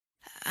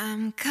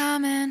I'm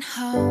coming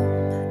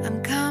home,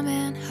 I'm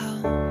coming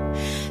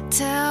home.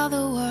 Tell the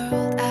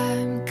world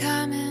I'm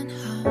coming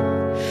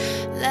home.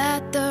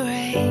 Let the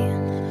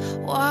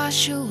rain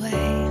wash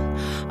away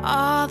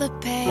all the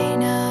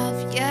pain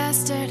of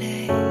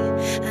yesterday.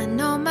 I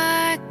know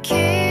my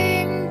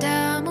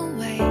kingdom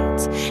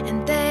awaits,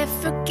 and they've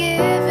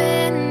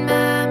forgiven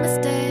my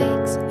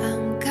mistakes.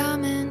 I'm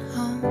coming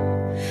home,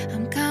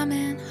 I'm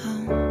coming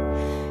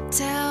home.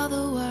 Tell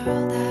the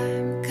world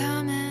I'm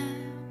coming.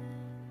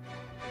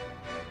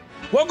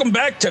 Welcome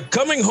back to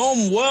Coming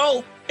Home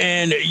Well,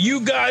 and you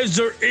guys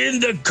are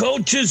in the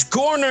coach's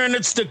corner, and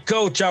it's the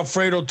coach,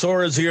 Alfredo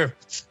Torres here.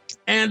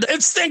 And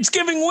it's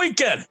Thanksgiving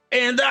weekend,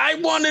 and I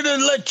wanted to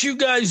let you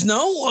guys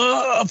know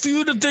a few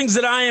of the things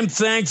that I am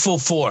thankful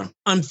for.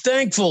 I'm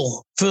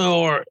thankful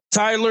for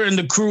Tyler and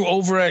the crew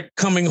over at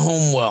Coming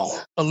Home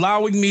Well,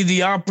 allowing me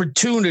the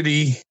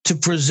opportunity to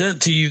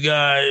present to you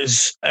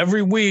guys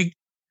every week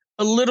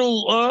a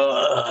little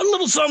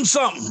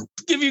something,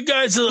 give you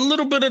guys a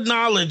little bit of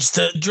knowledge,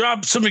 to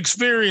drop some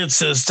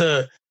experiences,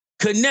 to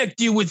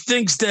connect you with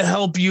things to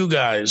help you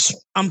guys.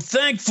 I'm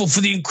thankful for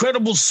the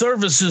incredible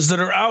services that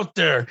are out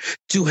there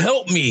to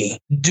help me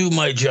do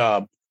my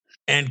job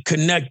and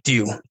connect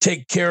you,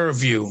 take care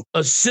of you,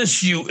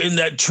 assist you in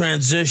that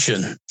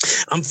transition.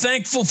 I'm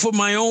thankful for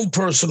my own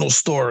personal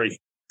story,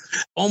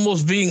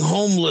 almost being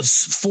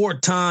homeless 4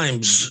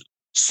 times,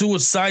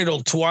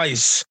 suicidal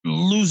twice,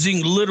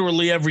 losing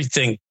literally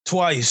everything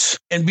twice,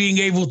 and being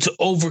able to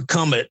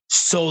overcome it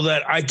so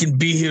that I can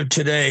be here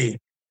today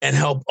and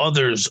help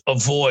others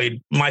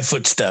avoid my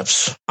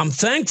footsteps. I'm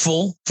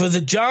thankful for the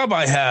job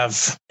I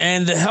have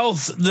and the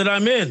health that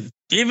I'm in.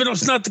 Even though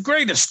it's not the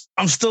greatest,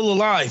 I'm still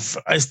alive.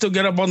 I still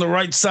get up on the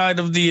right side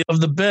of the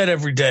bed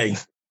every day,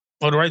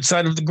 on the right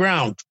side of the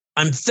ground.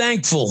 I'm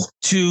thankful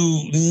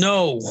to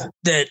know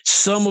that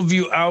some of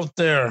you out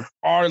there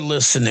are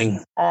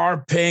listening,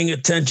 are paying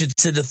attention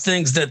to the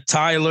things that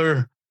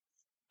Tyler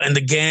and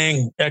the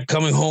gang at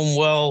Coming Home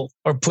Well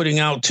are putting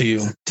out to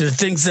you, to the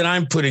things that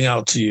I'm putting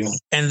out to you,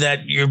 and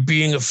that you're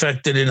being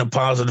affected in a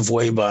positive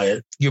way by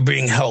it. You're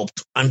being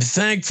helped. I'm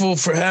thankful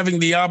for having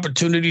the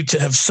opportunity to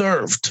have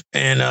served.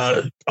 And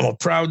I'm a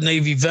proud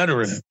Navy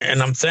veteran,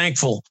 and I'm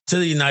thankful to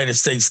the United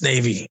States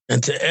Navy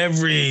and to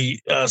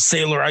every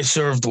sailor I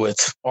served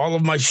with, all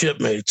of my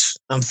shipmates.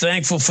 I'm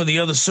thankful for the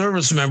other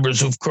service members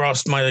who've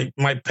crossed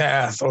my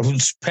path, or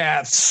whose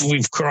paths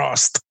we've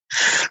crossed.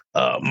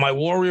 My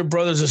warrior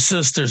brothers and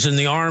sisters in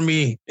the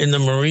Army, in the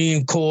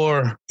Marine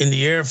Corps, in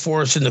the Air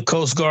Force, in the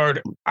Coast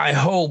Guard. I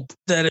hope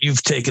that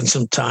you've taken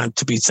some time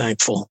to be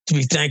thankful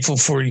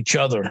for each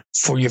other,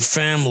 for your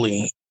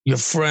family, your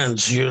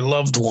friends, your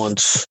loved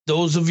ones,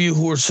 those of you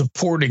who are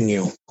supporting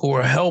you, who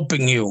are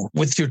helping you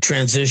with your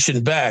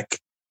transition back.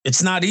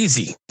 It's not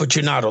easy, but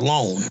you're not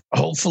alone.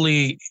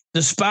 Hopefully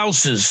the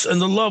spouses and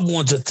the loved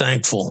ones are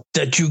thankful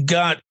that you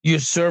got your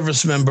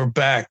service member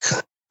back.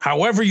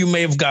 However you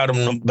may have got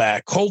them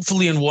back,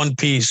 hopefully in one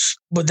piece,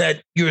 but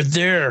that you're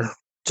there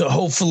to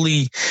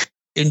hopefully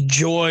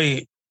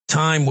enjoy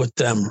time with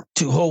them,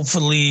 to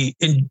hopefully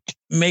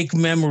make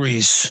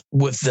memories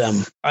with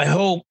them. I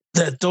hope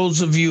that those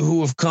of you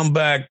who have come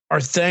back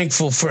are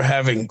thankful for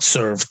having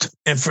served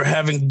and for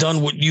having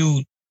done what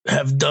you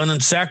have done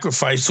and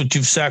sacrificed what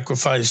you've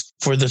sacrificed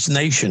for this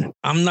nation.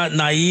 I'm not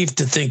naive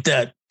to think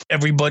that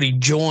everybody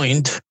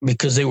joined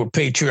because they were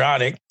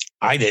patriotic.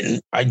 I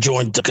didn't. I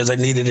joined because I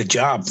needed a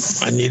job.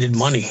 I needed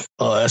money.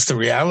 That's the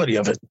reality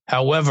of it.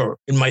 However,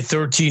 in my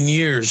 13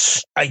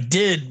 years, I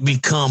did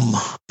become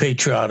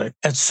patriotic.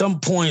 At some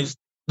point,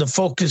 the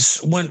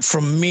focus went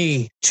from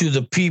me to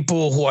the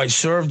people who I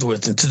served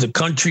with and to the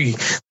country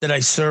that I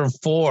served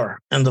for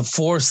and the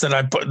force that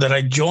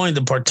I joined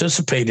and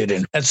participated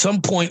in. At some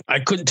point, I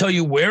couldn't tell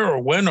you where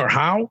or when or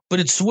how, but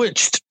it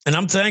switched. And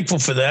I'm thankful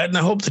for that. And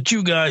I hope that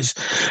you guys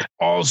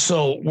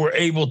also were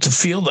able to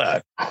feel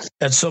that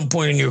at some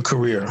point in your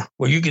career,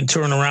 where you can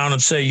turn around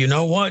and say, you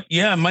know what?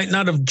 Yeah, I might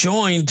not have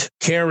joined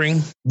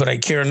caring, but I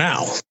care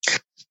now.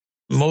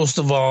 Most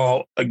of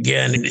all,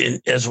 again,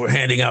 as we're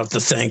handing out the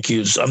thank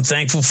yous, I'm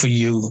thankful for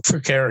you, for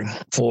caring,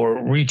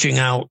 for reaching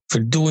out, for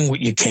doing what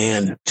you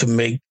can to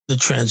make the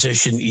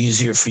transition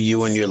easier for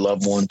you and your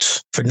loved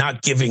ones, for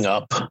not giving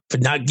up, for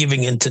not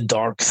giving into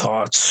dark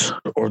thoughts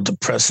or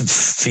depressive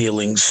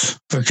feelings,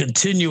 for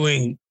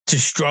continuing to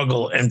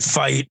struggle and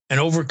fight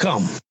and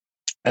overcome.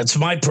 That's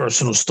my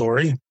personal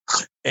story.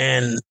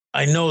 And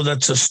I know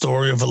that's a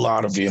story of a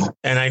lot of you.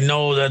 And I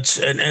know that's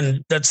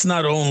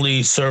not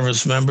only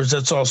service members,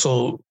 that's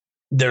also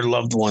their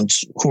loved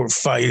ones who are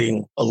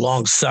fighting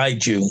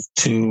alongside you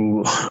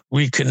to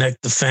reconnect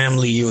the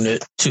family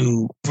unit,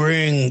 to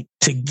bring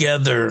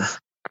together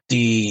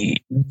the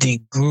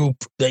group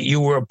that you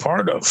were a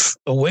part of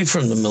away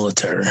from the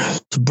military,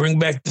 to bring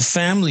back the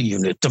family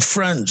unit, the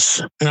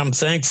friends. And I'm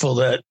thankful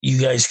that you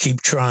guys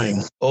keep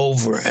trying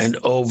over and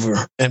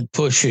over and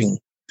pushing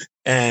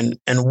and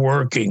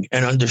working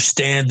and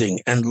understanding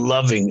and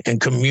loving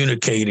and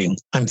communicating.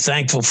 I'm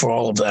thankful for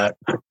all of that.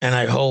 And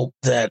I hope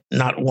that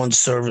not one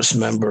service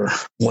member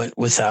went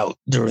without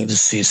during the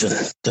season,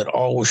 that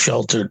all were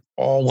sheltered,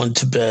 all went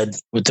to bed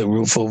with a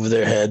roof over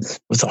their head,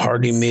 with a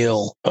hearty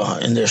meal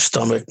in their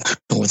stomach,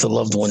 and with a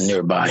loved one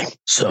nearby.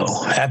 So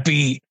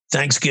happy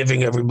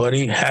Thanksgiving,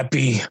 everybody.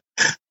 Happy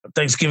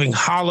Thanksgiving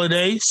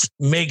holidays.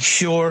 Make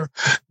sure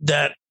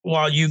that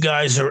while you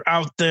guys are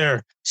out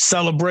there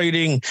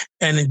celebrating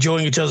and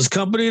enjoying each other's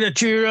company,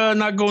 that you're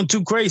not going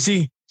too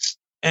crazy.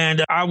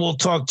 And I will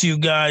talk to you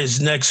guys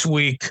next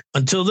week.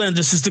 Until then,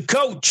 this is the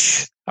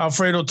coach,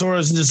 Alfredo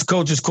Torres, and this is the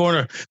Coach's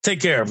Corner. Take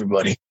care,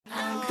 everybody.